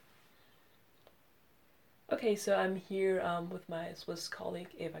Okay, so I'm here with my Swiss colleague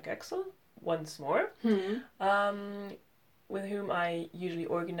Eva Göxel once more, Hmm. um, with whom I usually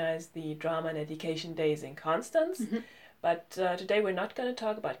organize the Drama and Education Days in Constance. Hmm. But today we're not going to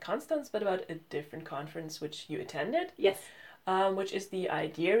talk about Constance, but about a different conference which you attended, Yes. which is the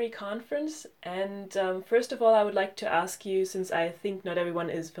IDERI conference. And first of all, I would like to ask you, since I think not everyone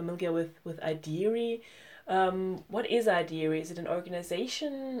is familiar with IDERI, what is IDERI? Is it an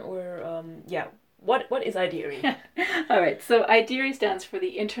organization or, yeah, what is IDERI? All right. So IDERI stands for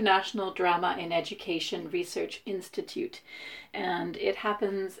the International Drama in Education Research Institute, and it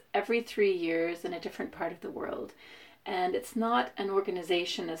happens every 3 years in a different part of the world. And it's not an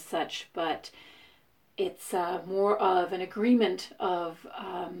organization as such, but it's more of an agreement of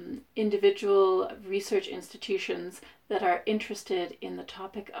individual research institutions that are interested in the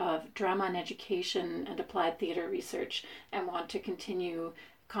topic of drama and education and applied theater research and want to continue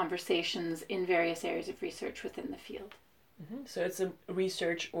conversations in various areas of research within the field. So it's a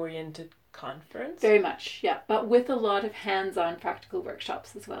research oriented conference. Very much, yeah, but with a lot of hands on practical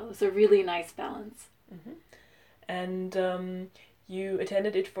workshops as well. It's a really nice balance. Hmm. And you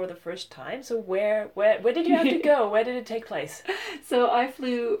attended it for the first time. So where did you have to go? Where did it take place? So I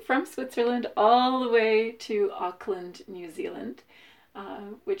flew from Switzerland all the way to Auckland, New Zealand,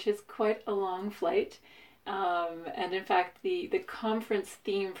 which is quite a long flight. And in fact, the conference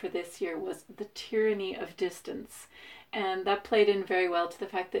theme for this year was the tyranny of distance. And that played in very well to the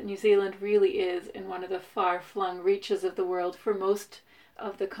fact that New Zealand really is in one of the far flung reaches of the world for most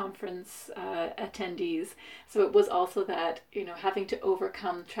of the conference attendees. So it was also that, having to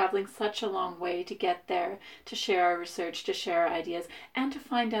overcome traveling such a long way to get there, to share our research, to share our ideas, and to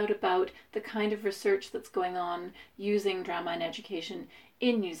find out about the kind of research that's going on using drama and education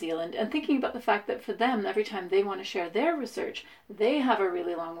in New Zealand, and thinking about the fact that for them, every time they want to share their research, they have a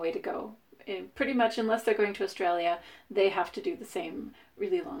really long way to go. And pretty much, unless they're going to Australia, they have to do the same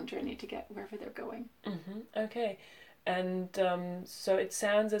really long journey to get wherever they're going. Okay. And so it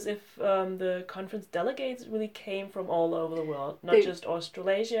sounds as if the conference delegates really came from all over the world, not just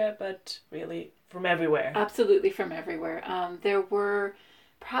Australasia, but really from everywhere. Absolutely from everywhere. There were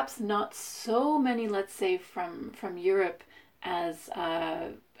perhaps not so many, let's say, from Europe as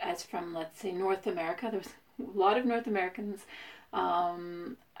from, let's say, North America. There was a lot of North Americans,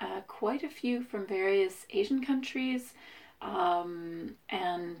 quite a few from various Asian countries, and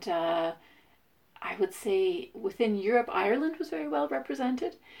I would say within Europe, Ireland was very well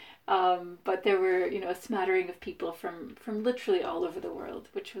represented. But there were, a smattering of people from literally all over the world,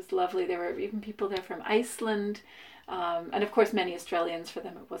 which was lovely. There were even people there from Iceland, and of course many Australians. For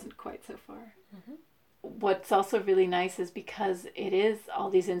them, it wasn't quite so far. Mm-hmm. What's also really nice is because it is all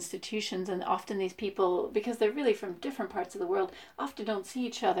these institutions, and often these people, because they're really from different parts of the world, often don't see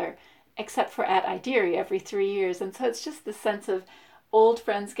each other except for at IDERI every 3 years. And so it's just the sense of old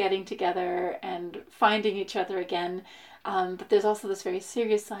friends getting together and finding each other again. But there's also this very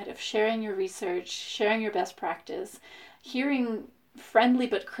serious side of sharing your research, sharing your best practice, hearing friendly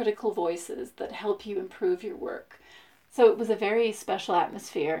but critical voices that help you improve your work. So it was a very special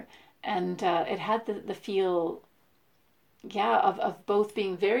atmosphere, and it had the feel, yeah, of both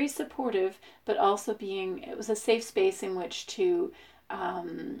being very supportive, but also it was a safe space in which to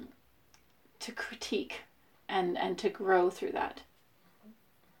critique and to grow through that.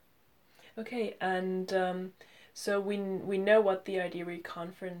 Okay, and so we know what the IDERI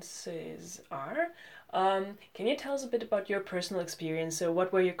conferences are. Can you tell us a bit about your personal experience? So,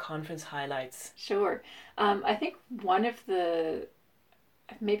 what were your conference highlights? Sure. I think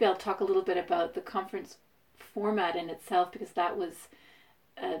maybe I'll talk a little bit about the conference format in itself, because that was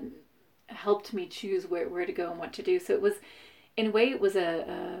um, helped me choose where to go and what to do. So it was, in a way, it was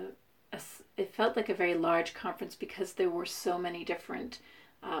it felt like a very large conference because there were so many different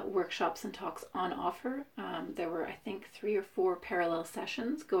workshops and talks on offer. There were, I think, 3 or 4 parallel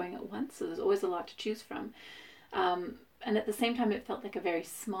sessions going at once, so there's always a lot to choose from. And at the same time, it felt like a very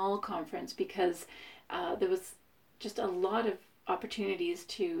small conference because there was just a lot of opportunities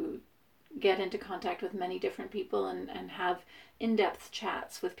to get into contact with many different people and have in-depth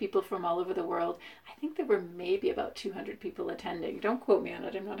chats with people from all over the world. I think there were maybe about 200 people attending. Don't quote me on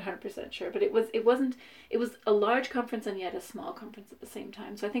it, I'm not 100% sure, but it was a large conference and yet a small conference at the same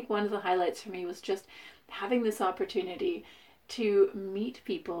time. So I think one of the highlights for me was just having this opportunity to meet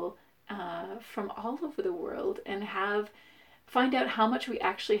people from all over the world and find out how much we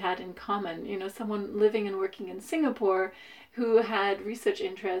actually had in common. Someone living and working in Singapore who had research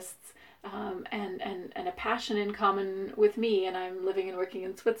interests and a passion in common with me, and I'm living and working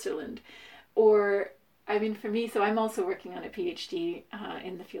in Switzerland. Or I mean, for me, so I'm also working on a PhD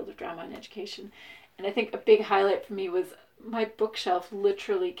in the field of drama and education. And I think a big highlight for me was my bookshelf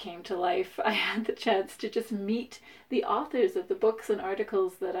literally came to life. I had the chance to just meet the authors of the books and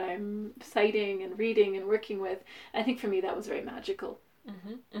articles that I'm citing and reading and working with. I think for me that was very magical.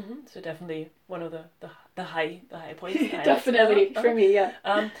 So definitely one of the high points. Definitely for me, yeah.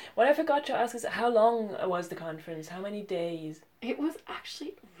 What I forgot to ask is how long was the conference? How many days? It was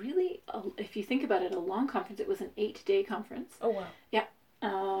actually really, if you think about it, a long conference. It was an 8-day conference. Oh wow! Yeah,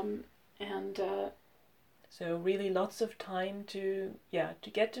 and so really lots of time to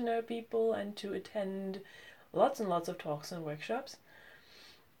get to know people and to attend lots and lots of talks and workshops.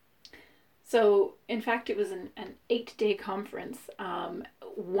 So, in fact, it was an 8-day conference.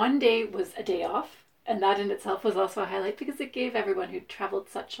 One day was a day off, and that in itself was also a highlight because it gave everyone who traveled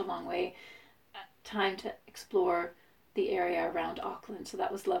such a long way time to explore the area around Auckland. So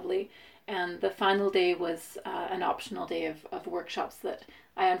that was lovely. And the final day was an optional day of workshops that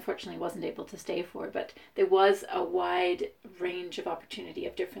I unfortunately wasn't able to stay for, but there was a wide range of opportunity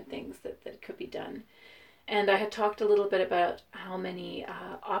of different things that could be done. And I had talked a little bit about how many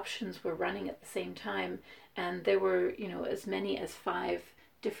options were running at the same time, and there were, as many as 5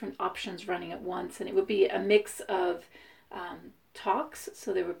 different options running at once, and it would be a mix of talks,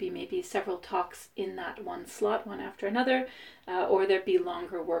 so there would be maybe several talks in that one slot, one after another, or there'd be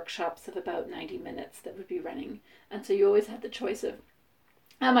longer workshops of about 90 minutes that would be running. And so you always had the choice of,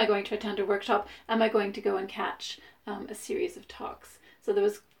 am I going to attend a workshop? Am I going to go and catch a series of talks? So there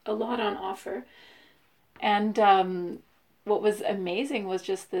was a lot on offer. And what was amazing was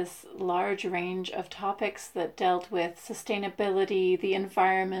just this large range of topics that dealt with sustainability, the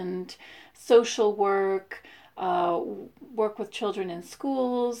environment, social work, work with children in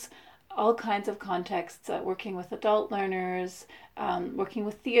schools, all kinds of contexts, working with adult learners, working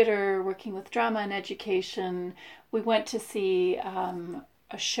with theater, working with drama and education. We went to see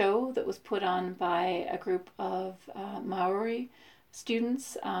a show that was put on by a group of Maori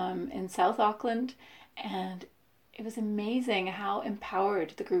students in South Auckland, and it was amazing how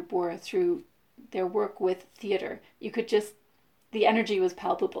empowered the group were through their work with theater. The energy was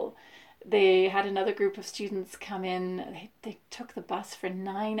palpable. They had another group of students come in. They took the bus for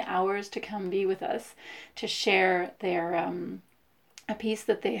 9 hours to come be with us to share their a piece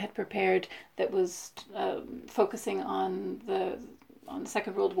that they had prepared that was focusing on the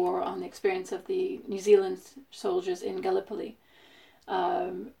Second World War, on the experience of the New Zealand soldiers in Gallipoli.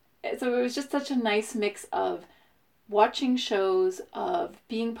 So it was just such a nice mix of watching shows, of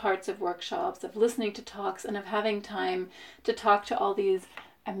being parts of workshops, of listening to talks, and of having time to talk to all these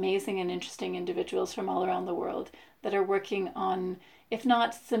amazing and interesting individuals from all around the world that are working on, if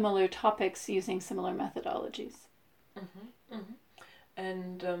not similar topics, using similar methodologies.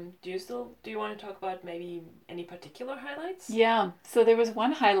 And do you want to talk about maybe any particular highlights? Yeah, so there was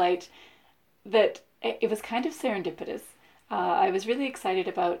one highlight that it was kind of serendipitous. I was really excited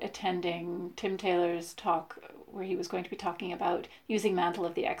about attending Tim Taylor's talk where he was going to be talking about using Mantle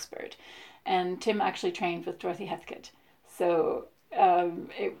of the Expert. And Tim actually trained with Dorothy Heathcote. So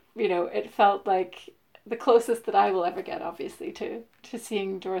it felt like the closest that I will ever get, obviously, to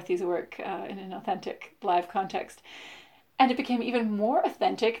seeing Dorothy's work in an authentic live context. And it became even more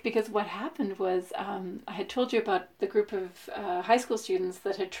authentic because what happened was I had told you about the group of high school students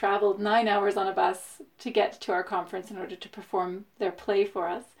that had traveled 9 hours on a bus to get to our conference in order to perform their play for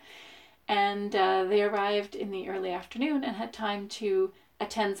us. And they arrived in the early afternoon and had time to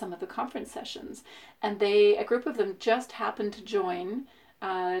attend some of the conference sessions. And a group of them just happened to join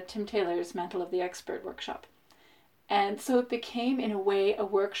Tim Taylor's Mantle of the Expert workshop. And so it became, in a way, a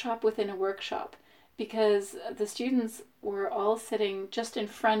workshop within a workshop, because the students were all sitting just in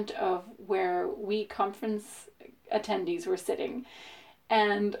front of where we conference attendees were sitting.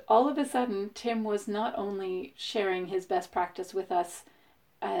 And all of a sudden, Tim was not only sharing his best practice with us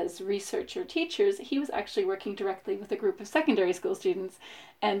as researcher teachers, he was actually working directly with a group of secondary school students.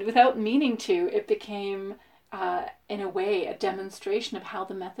 And without meaning to, it became, in a way, a demonstration of how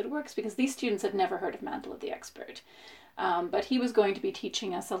the method works, because these students had never heard of Mantle of the Expert. But he was going to be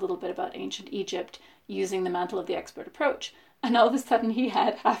teaching us a little bit about ancient Egypt using the Mantle of the Expert approach. And all of a sudden he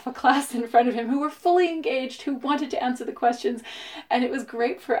had half a class in front of him who were fully engaged, who wanted to answer the questions. And it was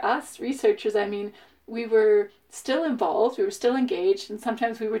great for us researchers. I mean, we were still involved, we were still engaged, and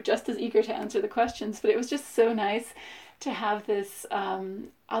sometimes we were just as eager to answer the questions. But it was just so nice to have this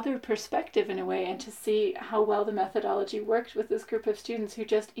other perspective in a way, and to see how well the methodology worked with this group of students who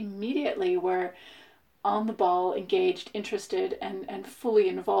just immediately were on the ball, engaged, interested, and fully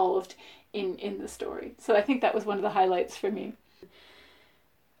involved in the story. So I think that was one of the highlights for me.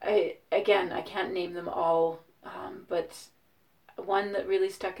 I can't name them all, but one that really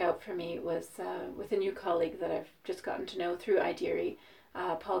stuck out for me was with a new colleague that I've just gotten to know through IDEARY,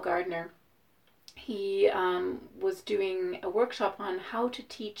 Paul Gardner. He was doing a workshop on how to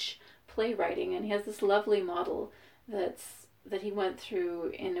teach playwriting, and he has this lovely model that he went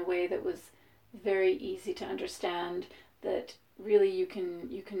through in a way that was very easy to understand, that really you can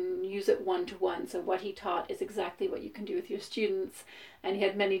use it one-to-one. So what he taught is exactly what you can do with your students, and he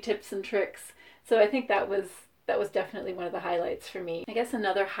had many tips and tricks. So I think that was definitely one of the highlights for me. I guess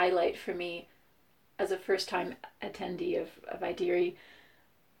another highlight for me as a first-time attendee of IDEARY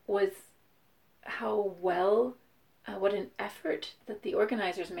was how well, what an effort that the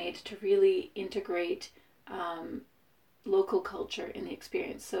organizers made to really integrate local culture in the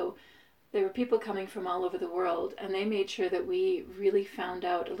experience. So there were people coming from all over the world, and they made sure that we really found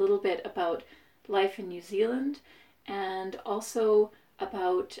out a little bit about life in New Zealand, and also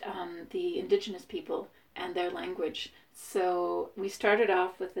about the Indigenous people and their language. So we started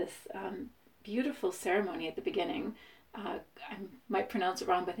off with this beautiful ceremony at the beginning. I might pronounce it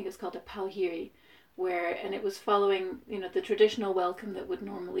wrong, but I think it's called a pauhiri, and it was following, the traditional welcome that would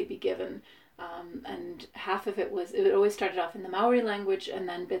normally be given. And half of it always started off in the Maori language, and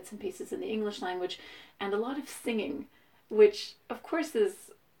then bits and pieces in the English language, and a lot of singing, which of course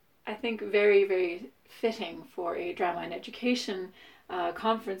is, I think, very, very fitting for a drama and education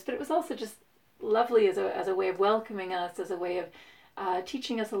conference, but it was also just lovely as a way of welcoming us, as a way of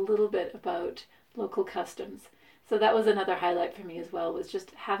teaching us a little bit about local customs. So that was another highlight for me as well, was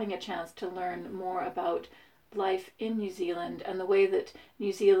just having a chance to learn more about life in New Zealand, and the way that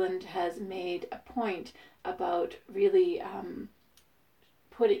New Zealand has made a point about really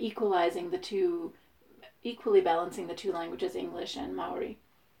equally balancing the two languages, English and Maori.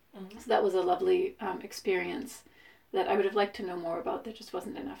 Mm-hmm. So that was a lovely experience that I would have liked to know more about. There just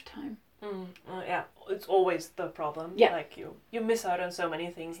wasn't enough time. Yeah, it's always the problem. Yeah. Like you miss out on so many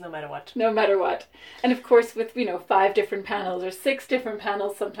things no matter what. No matter what. And of course with, 5 different panels or 6 different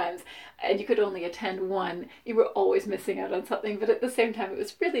panels sometimes, and you could only attend one, you were always missing out on something. But at the same time, it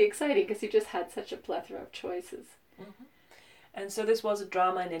was really exciting because you just had such a plethora of choices. Mm-hmm. And so this was a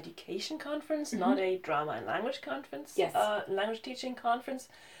drama and education conference, mm-hmm. not a drama and language conference. Yes. Language teaching conference.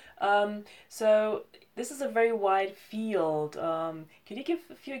 So this is a very wide field. Could you give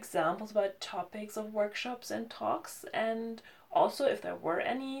a few examples about topics of workshops and talks? And also, if there were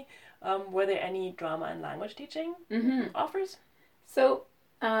any, were there any drama and language teaching mm-hmm. offers? So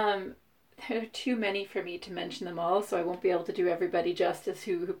there are too many for me to mention them all, so I won't be able to do everybody justice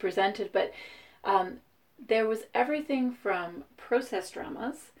who presented. But there was everything from process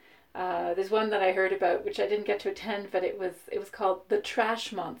dramas. There's one that I heard about, which I didn't get to attend, but it was called The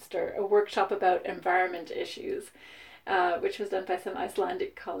Trash Monster, a workshop about environment issues, which was done by some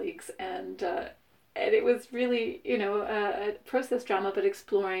Icelandic colleagues, and it was really, a process drama, but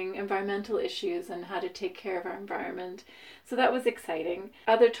exploring environmental issues and how to take care of our environment. So that was exciting.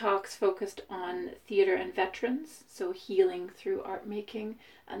 Other talks focused on theatre and veterans, so healing through art making,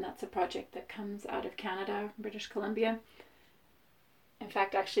 and that's a project that comes out of Canada, British Columbia. In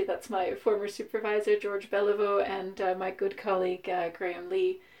fact, actually, that's my former supervisor, George Beliveau, and my good colleague, Graham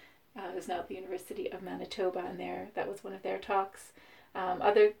Lee, who's now at the University of Manitoba, and that was one of their talks.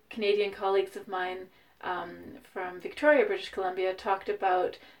 Other Canadian colleagues of mine from Victoria, British Columbia, talked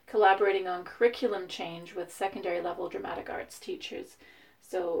about collaborating on curriculum change with secondary level dramatic arts teachers.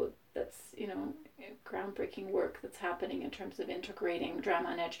 So that's, groundbreaking work that's happening in terms of integrating drama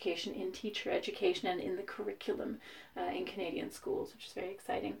and education in teacher education and in the curriculum in Canadian schools, which is very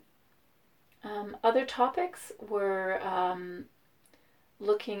exciting. Other topics were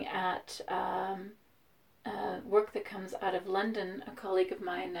looking at work that comes out of London. A colleague of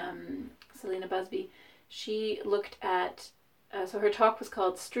mine, Selena Busby, she looked at, so her talk was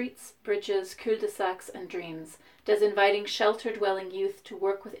called Streets, Bridges, Cul-de-sacs and Dreams. Does inviting shelter-dwelling youth to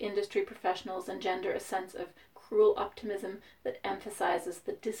work with industry professionals engender a sense of cruel optimism that emphasizes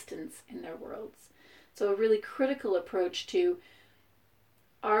the distance in their worlds? So a really critical approach to,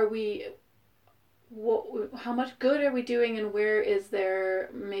 how much good are we doing, and where is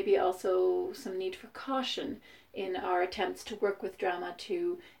there maybe also some need for caution in our attempts to work with drama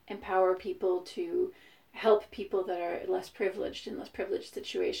to empower people, to help people that are less privileged in less privileged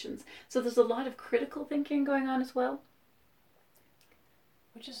situations. So there's a lot of critical thinking going on as well.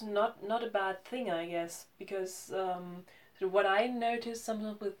 Which is not a bad thing, I guess, because sort of what I noticed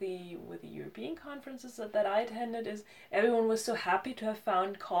sometimes with the European conferences that I attended is everyone was so happy to have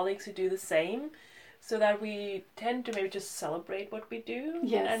found colleagues who do the same, so that we tend to maybe just celebrate what we do.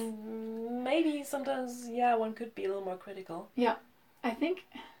 Yes. And maybe sometimes, one could be a little more critical. Yeah. I think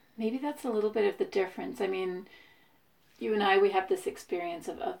maybe that's a little bit of the difference. I mean, you and I, we have this experience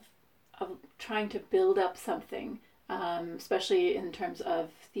of trying to build up something, especially in terms of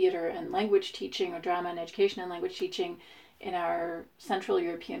theater and language teaching, or drama and education and language teaching in our Central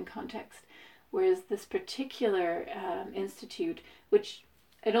European context. Whereas this particular institute, which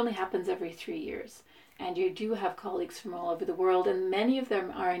it only happens every 3 years, and you do have colleagues from all over the world, and many of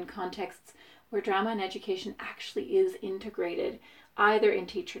them are in contexts where drama and education actually is integrated, either in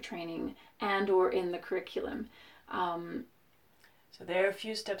teacher training and or in the curriculum. So they're a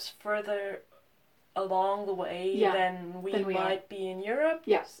few steps further along the way than we might be in Europe.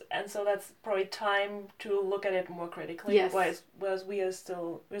 Yes. And so that's probably time to look at it more critically. Yes. Whereas we're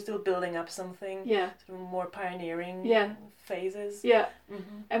still building up something. Yeah. Sort of more pioneering phases. Yeah.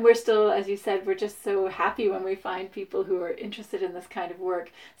 Mm-hmm. And we're still, as you said, we're just so happy when we find people who are interested in this kind of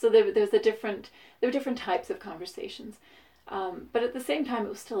work. So there were different types of conversations. But at the same time, it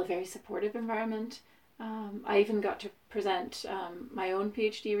was still a very supportive environment. I even got to present my own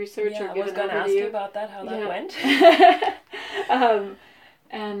PhD research. Yeah, I was going to ask you about that, how that went.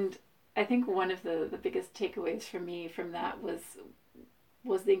 And I think one of the biggest takeaways for me from that was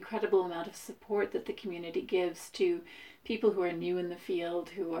the incredible amount of support that the community gives to people who are new in the field,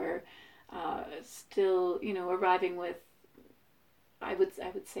 who are still, arriving with. I would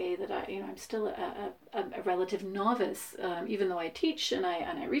say that I'm still a relative novice, even though I teach and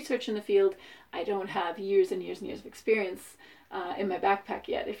I research in the field. I don't have years and years and years of experience in my backpack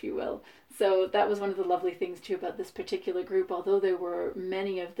yet, if you will. So that was one of the lovely things too about this particular group. Although there were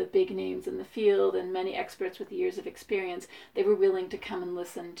many of the big names in the field and many experts with years of experience, they were willing to come and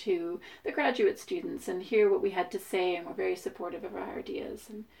listen to the graduate students and hear what we had to say, and were very supportive of our ideas.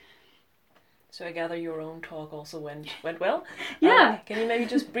 And so I gather your own talk also went well. Yeah. Can you maybe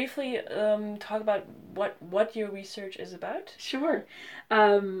just briefly talk about what your research is about? Sure.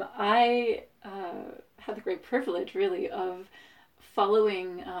 I had the great privilege, really, of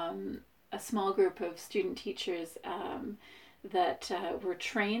following a small group of student teachers that were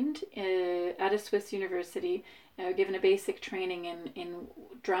trained at a Swiss university, given a basic training in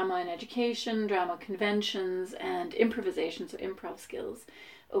drama and education, drama conventions, and improvisation, so improv skills,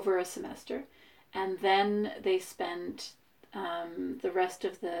 over a semester. And then they spent the rest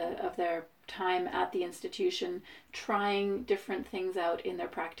of their time at the institution trying different things out in their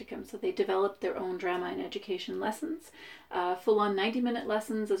practicum. So they developed their own drama and education lessons, full-on 90-minute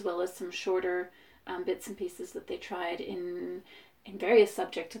lessons, as well as some shorter bits and pieces that they tried in various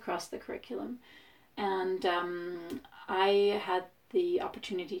subjects across the curriculum. And I had the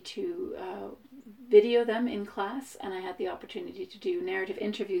opportunity to video them in class, and I had the opportunity to do narrative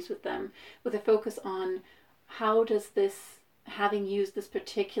interviews with them with a focus on how does this, having used this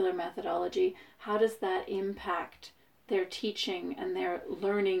particular methodology, how does that impact their teaching and their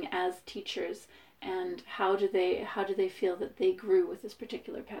learning as teachers, and how do they feel that they grew with this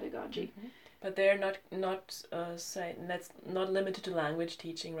particular pedagogy. Mm-hmm. But they're not saying that's not limited to language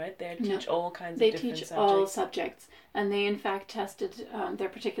teaching, right? They teach all kinds of different subjects. They teach all subjects, and they in fact tested their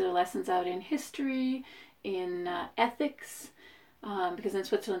particular lessons out in history, in ethics, because in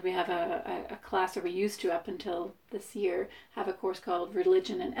Switzerland we have a class, or we used to up until this year have a course called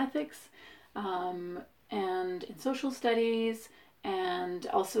Religion and Ethics, and in social studies, and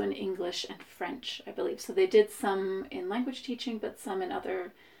also in English and French, I believe. So they did some in language teaching, but some in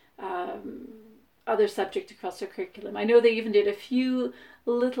other subjects across their curriculum. I know they even did a few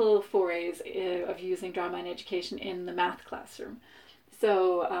little forays of using drama and education in the math classroom.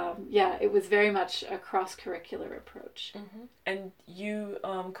 So it was very much a cross-curricular approach. Mm-hmm. And you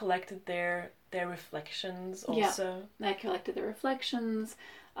collected their reflections also? Yeah, I collected their reflections.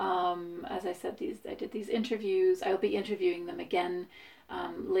 As I said, I did these interviews. I'll be interviewing them again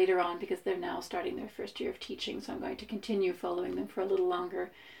later on, because they're now starting their first year of teaching, so I'm going to continue following them for a little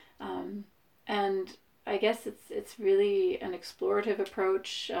longer. And I guess it's really an explorative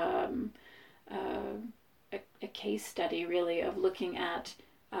approach, a case study really of looking at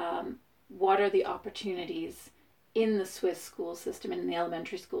what are the opportunities in the Swiss school system and in the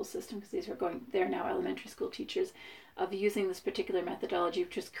elementary school system, because they're now elementary school teachers, of using this particular methodology,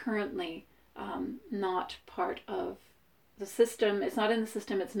 which is currently not part of the system. It's not in the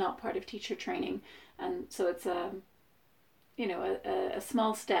system. It's not part of teacher training, and so it's a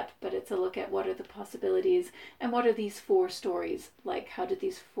small step, but it's a look at what are the possibilities and what are these 4 stories like. How did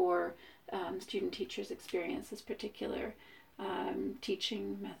these 4 student teachers experience this particular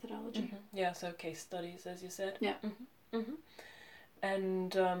teaching methodology? Mm-hmm. Yeah, so case studies, as you said. Yeah. Mm-hmm. Mm-hmm.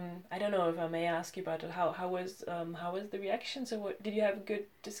 And I don't know if I may ask you about it. How was the reaction? So what did you have a good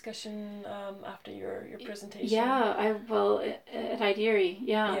discussion after your presentation? Yeah, at IDERI,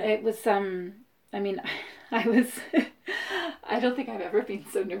 yeah, Yeah. it was. I mean, I was. I don't think I've ever been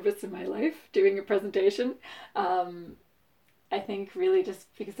so nervous in my life doing a presentation. I think really just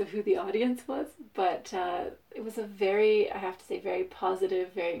because of who the audience was, but it was a very, I have to say, very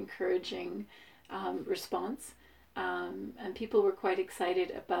positive, very encouraging response. And people were quite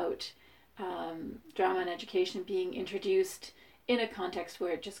excited about drama and education being introduced in a context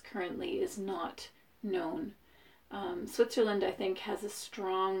where it just currently is not known. Switzerland, I think, has a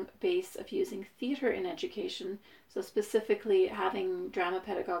strong base of using theatre in education. So specifically having drama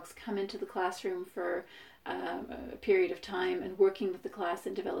pedagogues come into the classroom for a period of time and working with the class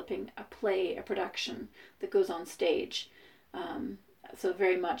and developing a play, a production that goes on stage. So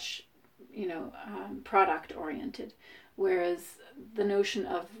very much, product oriented, whereas the notion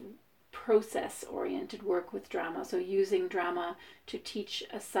of process oriented work with drama, so using drama to teach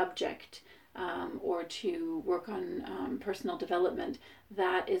a subject or to work on personal development,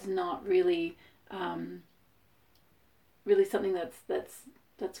 that is not really really something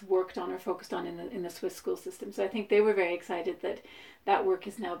that's worked on or focused on in the Swiss school system. So I think they were very excited that that work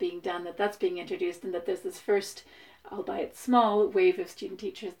is now being done, that's being introduced, and that there's this first, albeit small, wave of student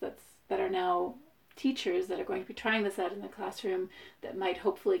teachers that are now teachers that are going to be trying this out in the classroom, that might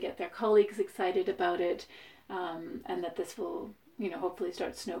hopefully get their colleagues excited about it, and that this will, hopefully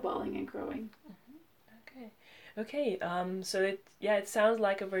start snowballing and growing. Okay. So it sounds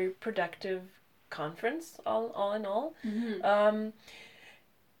like a very productive conference, all in all. Mm-hmm.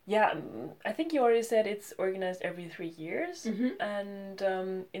 Yeah, I think you already said it's organized every 3 years, Mm-hmm. and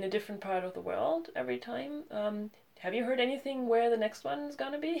in a different part of the world every time. Have you heard anything where the next one is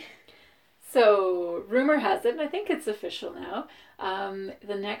gonna be? So, rumor has it, and I think it's official now,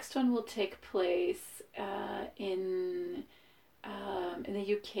 the next one will take place in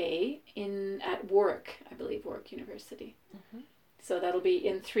the UK, at Warwick, I believe, Warwick University. Mm-hmm. So that'll be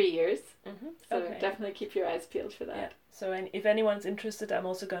in 3 years. Mm-hmm. So Okay. definitely keep your eyes peeled for that. Yeah. So, and if anyone's interested, I'm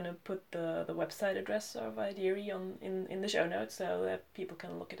also gonna put the website address of IDERI in the show notes so that people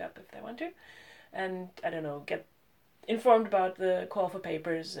can look it up if they want to, and I don't know, get informed about the call for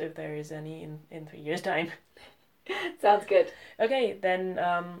papers if there is any in 3 years' time. Sounds good. Okay, then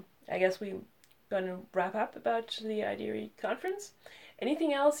I guess we're gonna wrap up about the IDERI conference.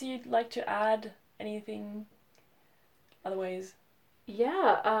 Anything else you'd like to add? Anything? Otherwise.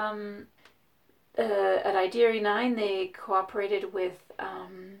 Yeah, at IDERI 9, they cooperated with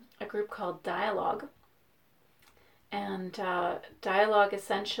a group called Dialogue. And Dialogue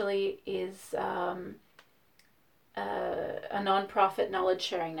essentially is a nonprofit knowledge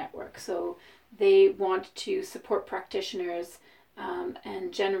sharing network. So they want to support practitioners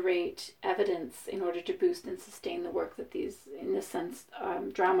and generate evidence in order to boost and sustain the work that these, in this sense,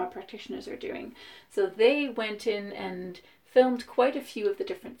 drama practitioners are doing. So they went in and filmed quite a few of the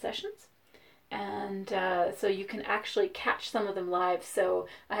different sessions. And so you can actually catch some of them live. So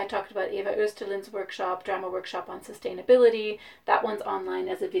I had talked about Eva Oesterlin's drama workshop on sustainability. That one's online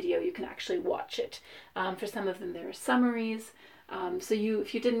as a video. You can actually watch it. For some of them, there are summaries. So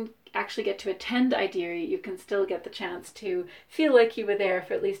if you didn't actually get to attend IDERI, you can still get the chance to feel like you were there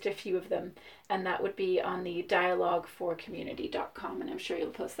for at least a few of them. And that would be on the dialogueforcommunity.com. And I'm sure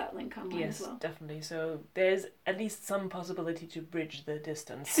you'll post that link online as well. Yes, definitely. So there's at least some possibility to bridge the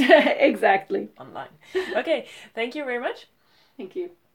distance Exactly. online. Okay, thank you very much. Thank you.